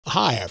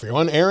Hi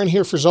everyone, Aaron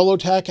here for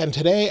Zollotech, and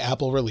today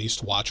Apple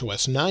released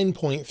watchOS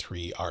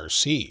 9.3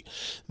 RC.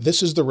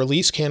 This is the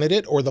release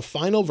candidate, or the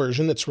final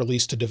version that's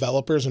released to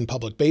developers and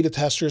public beta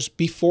testers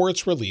before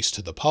it's released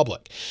to the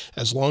public.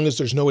 As long as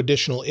there's no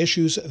additional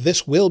issues,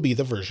 this will be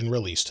the version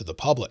released to the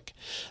public.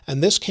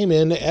 And this came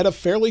in at a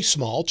fairly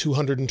small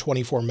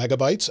 224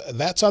 megabytes.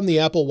 That's on the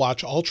Apple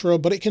Watch Ultra,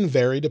 but it can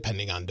vary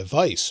depending on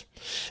device.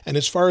 And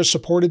as far as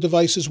supported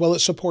devices, well, it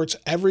supports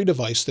every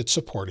device that's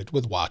supported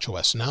with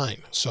watchOS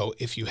 9. So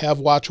if you have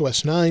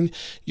watchOS 9,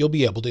 you'll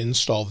be able to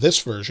install this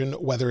version,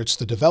 whether it's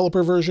the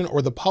developer version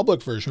or the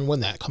public version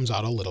when that comes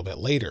out a little bit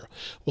later.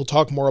 We'll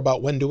talk more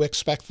about when to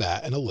expect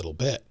that in a little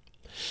bit.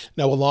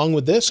 Now, along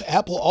with this,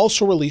 Apple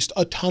also released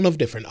a ton of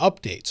different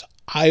updates.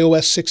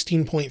 iOS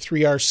 16.3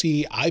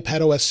 RC,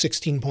 iPadOS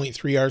 16.3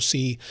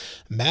 RC,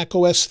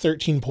 macOS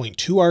 13.2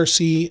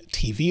 RC,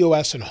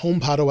 tvOS and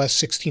HomePodOS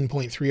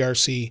 16.3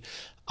 RC,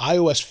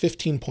 iOS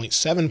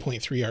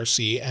 15.7.3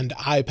 RC, and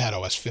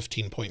iPadOS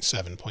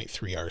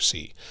 15.7.3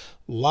 RC.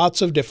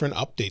 Lots of different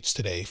updates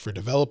today for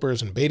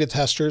developers and beta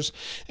testers,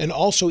 and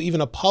also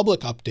even a public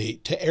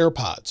update to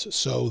AirPods.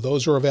 So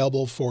those are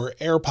available for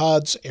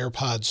AirPods,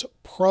 AirPods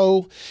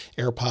Pro,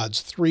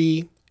 AirPods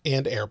 3,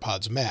 and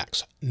AirPods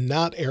Max,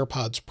 not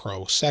AirPods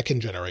Pro 2nd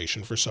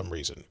generation for some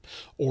reason,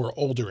 or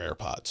older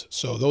AirPods.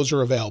 So those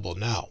are available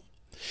now.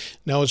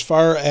 Now, as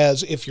far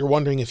as if you're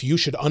wondering if you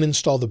should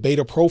uninstall the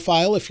beta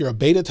profile, if you're a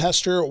beta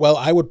tester, well,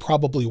 I would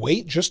probably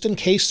wait just in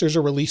case there's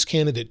a release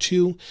candidate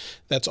 2.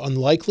 That's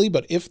unlikely,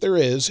 but if there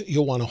is,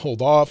 you'll want to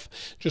hold off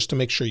just to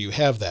make sure you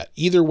have that.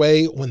 Either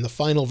way, when the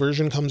final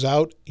version comes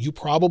out, you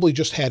probably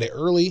just had it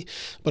early,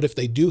 but if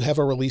they do have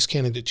a release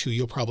candidate 2,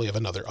 you'll probably have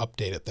another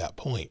update at that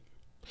point.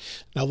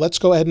 Now let's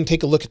go ahead and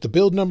take a look at the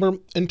build number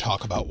and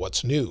talk about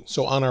what's new.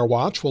 So on our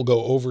watch, we'll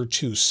go over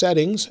to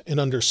Settings, and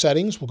under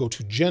Settings, we'll go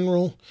to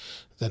General,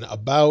 then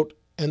About,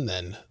 and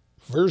then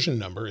version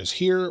number is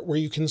here where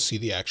you can see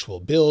the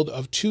actual build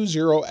of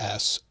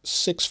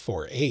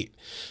 20S648.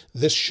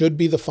 This should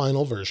be the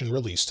final version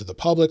released to the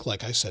public,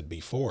 like I said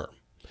before.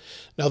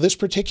 Now, this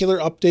particular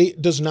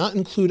update does not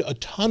include a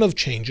ton of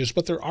changes,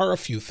 but there are a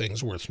few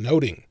things worth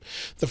noting.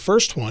 The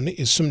first one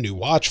is some new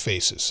watch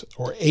faces,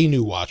 or a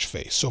new watch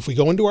face. So if we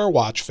go into our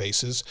watch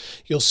faces,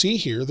 you'll see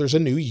here there's a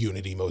new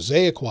Unity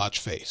Mosaic watch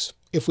face.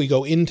 If we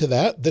go into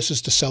that, this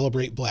is to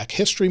celebrate Black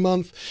History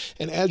Month,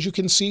 and as you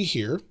can see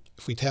here,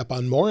 if we tap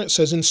on more, it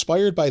says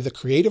inspired by the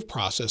creative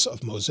process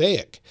of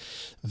Mosaic.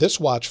 This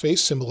watch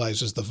face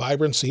symbolizes the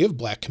vibrancy of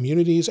Black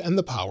communities and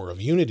the power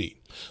of unity.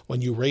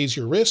 When you raise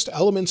your wrist,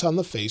 elements on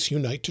the face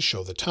unite to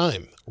show the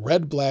time.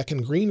 Red, black,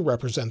 and green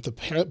represent the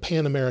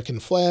Pan-American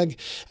flag,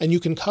 and you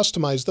can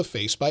customize the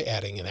face by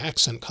adding an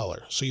accent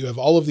color. So you have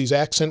all of these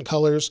accent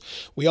colors.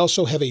 We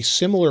also have a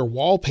similar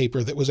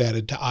wallpaper that was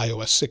added to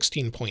iOS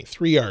 16.3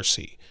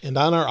 RC. And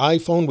on our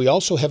iPhone, we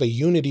also have a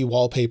Unity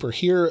wallpaper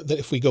here that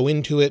if we go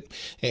into it,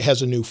 it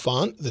has a new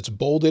font that's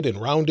bolded and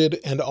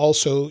rounded, and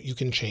also you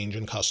can change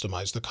and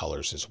customize the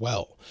colors as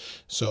well.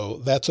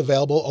 So that's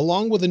available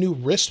along with a new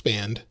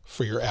wristband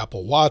for your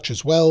Apple Watch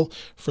as well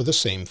for the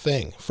same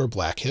thing, for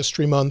Black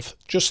History Month,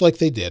 just like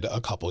they did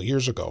a couple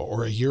years ago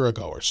or a year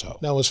ago or so.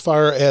 Now, as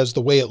far as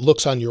the way it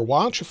looks on your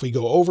watch, if we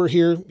go over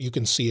here, you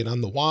can see it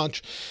on the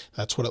watch.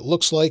 That's what it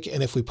looks like.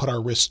 And if we put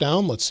our wrist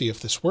down, let's see if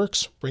this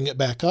works, bring it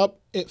back up,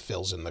 it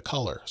fills in the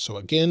color. So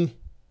again,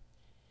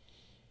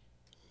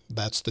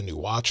 that's the new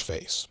watch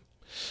face.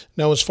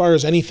 Now, as far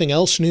as anything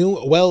else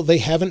new, well, they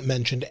haven't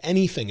mentioned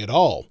anything at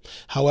all.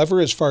 However,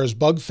 as far as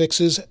bug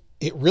fixes,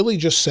 it really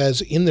just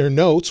says in their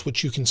notes,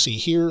 which you can see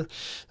here,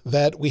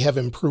 that we have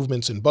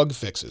improvements in bug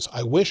fixes.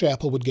 I wish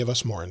Apple would give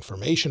us more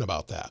information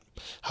about that.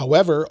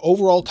 However,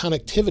 overall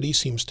connectivity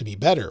seems to be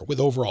better with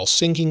overall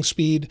syncing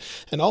speed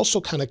and also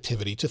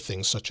connectivity to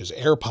things such as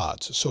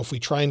AirPods. So if we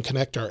try and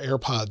connect our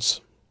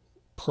AirPods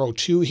Pro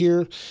 2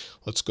 here,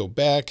 let's go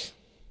back.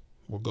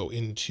 We'll go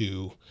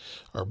into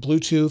our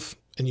Bluetooth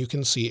and you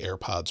can see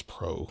AirPods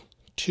Pro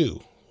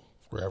 2.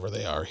 Wherever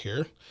they are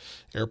here,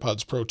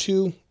 AirPods Pro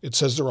 2, it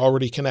says they're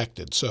already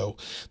connected. So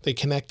they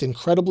connect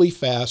incredibly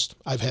fast.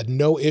 I've had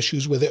no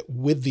issues with it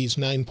with these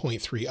 9.3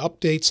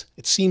 updates.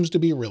 It seems to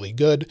be really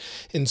good,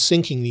 and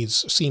syncing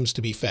these seems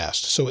to be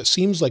fast. So it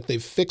seems like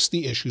they've fixed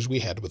the issues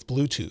we had with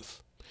Bluetooth.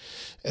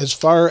 As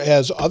far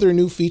as other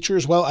new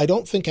features, well, I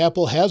don't think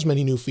Apple has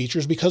many new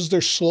features because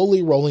they're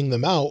slowly rolling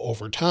them out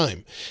over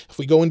time. If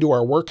we go into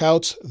our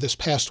workouts, this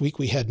past week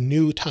we had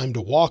new time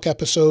to walk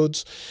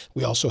episodes.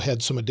 We also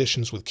had some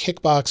additions with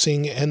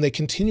kickboxing, and they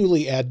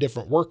continually add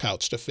different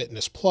workouts to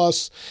Fitness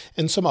Plus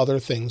and some other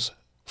things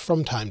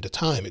from time to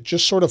time. It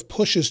just sort of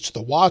pushes to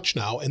the watch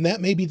now, and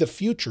that may be the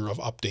future of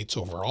updates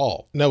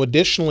overall. Now,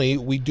 additionally,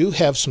 we do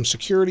have some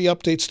security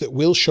updates that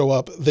will show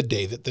up the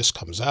day that this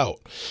comes out.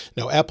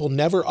 Now, Apple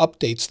never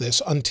updates this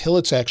until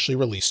it's actually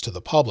released to the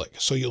public.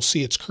 So you'll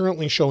see it's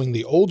currently showing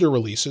the older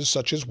releases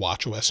such as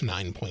watchOS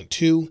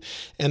 9.2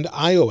 and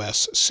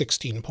iOS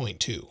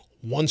 16.2.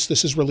 Once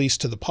this is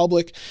released to the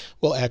public,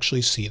 we'll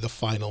actually see the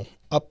final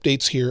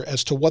updates here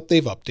as to what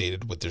they've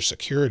updated with their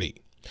security.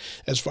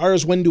 As far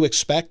as when to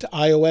expect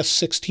iOS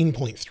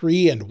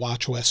 16.3 and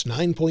watchOS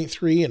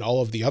 9.3 and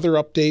all of the other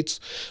updates,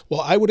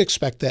 well, I would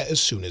expect that as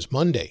soon as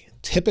Monday.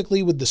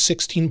 Typically with the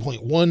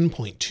 16.1,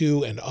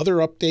 0.2, and other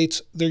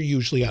updates, they're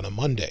usually on a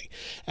Monday.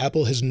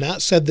 Apple has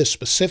not said this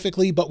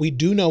specifically, but we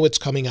do know it's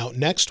coming out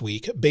next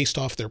week based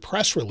off their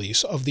press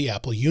release of the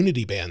Apple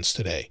Unity bands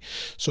today.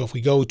 So if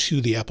we go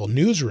to the Apple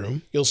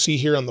newsroom, you'll see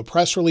here on the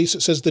press release,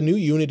 it says the new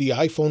Unity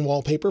iPhone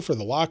wallpaper for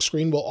the lock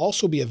screen will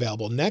also be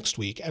available next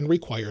week and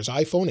requires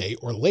iPhone 8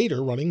 or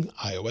later running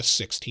iOS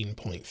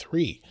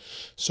 16.3.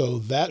 So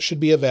that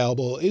should be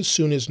available as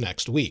soon as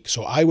next week.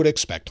 So I would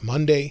expect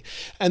Monday,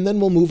 and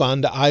then we'll move on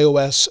to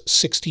iOS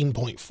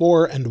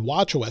 16.4 and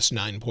watchOS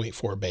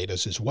 9.4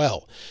 betas as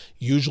well,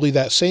 usually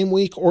that same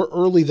week or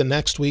early the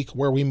next week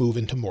where we move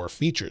into more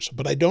features.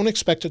 But I don't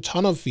expect a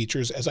ton of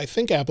features as I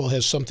think Apple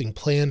has something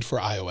planned for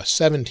iOS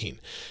 17.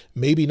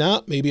 Maybe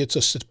not, maybe it's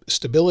a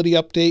stability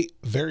update,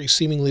 very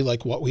seemingly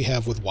like what we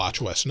have with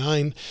watchOS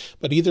 9,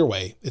 but either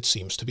way, it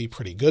seems to be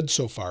pretty good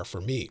so far for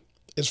me.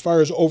 As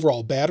far as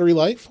overall battery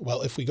life,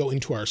 well, if we go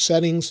into our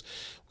settings,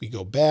 we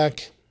go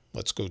back,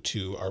 let's go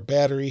to our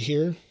battery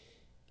here.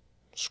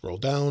 Scroll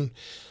down.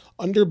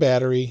 Under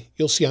battery,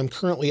 you'll see I'm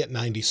currently at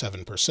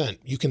 97%.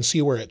 You can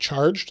see where it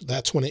charged.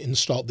 That's when it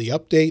installed the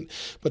update,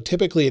 but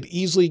typically it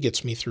easily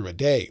gets me through a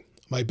day.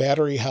 My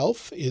battery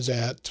health is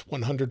at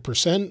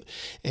 100%,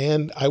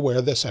 and I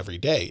wear this every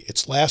day.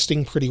 It's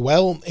lasting pretty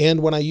well,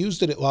 and when I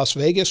used it at Las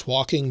Vegas,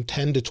 walking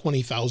 10 to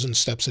 20,000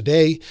 steps a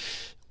day,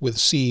 with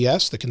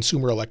CES, the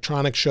Consumer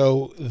Electronics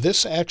Show,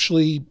 this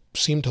actually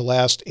seemed to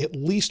last at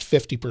least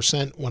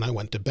 50% when I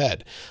went to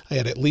bed. I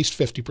had at least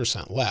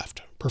 50%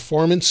 left.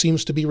 Performance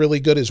seems to be really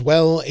good as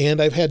well,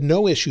 and I've had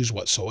no issues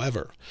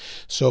whatsoever.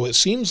 So it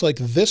seems like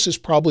this is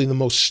probably the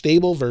most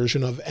stable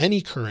version of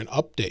any current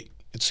update.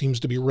 It seems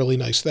to be really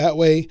nice that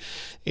way,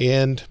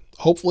 and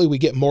hopefully we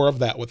get more of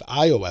that with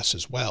iOS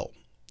as well.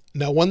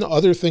 Now, one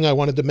other thing I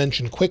wanted to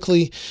mention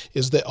quickly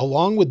is that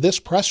along with this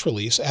press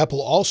release, Apple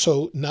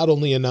also not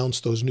only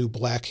announced those new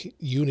Black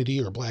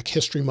Unity or Black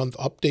History Month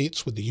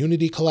updates with the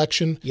Unity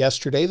collection.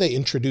 Yesterday, they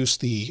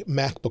introduced the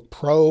MacBook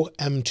Pro,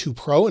 M2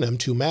 Pro, and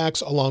M2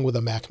 Max, along with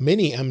a Mac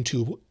Mini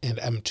M2 and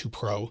M2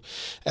 Pro,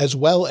 as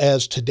well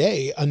as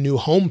today, a new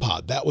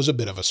HomePod. That was a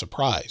bit of a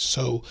surprise.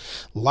 So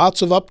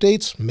lots of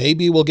updates.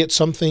 Maybe we'll get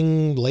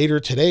something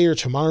later today or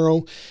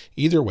tomorrow.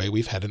 Either way,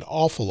 we've had an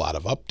awful lot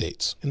of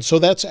updates. And so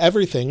that's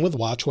everything with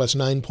watchOS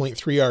 9.3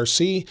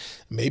 RC.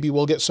 Maybe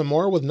we'll get some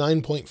more with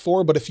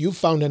 9.4, but if you've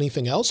found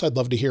anything else, I'd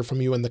love to hear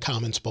from you in the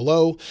comments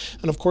below.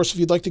 And of course, if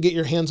you'd like to get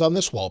your hands on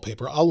this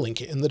wallpaper, I'll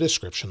link it in the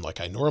description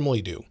like I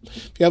normally do.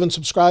 If you haven't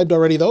subscribed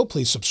already though,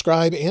 please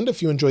subscribe. And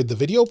if you enjoyed the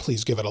video,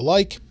 please give it a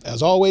like.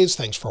 As always,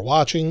 thanks for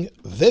watching.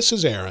 This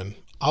is Aaron.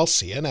 I'll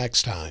see you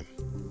next time.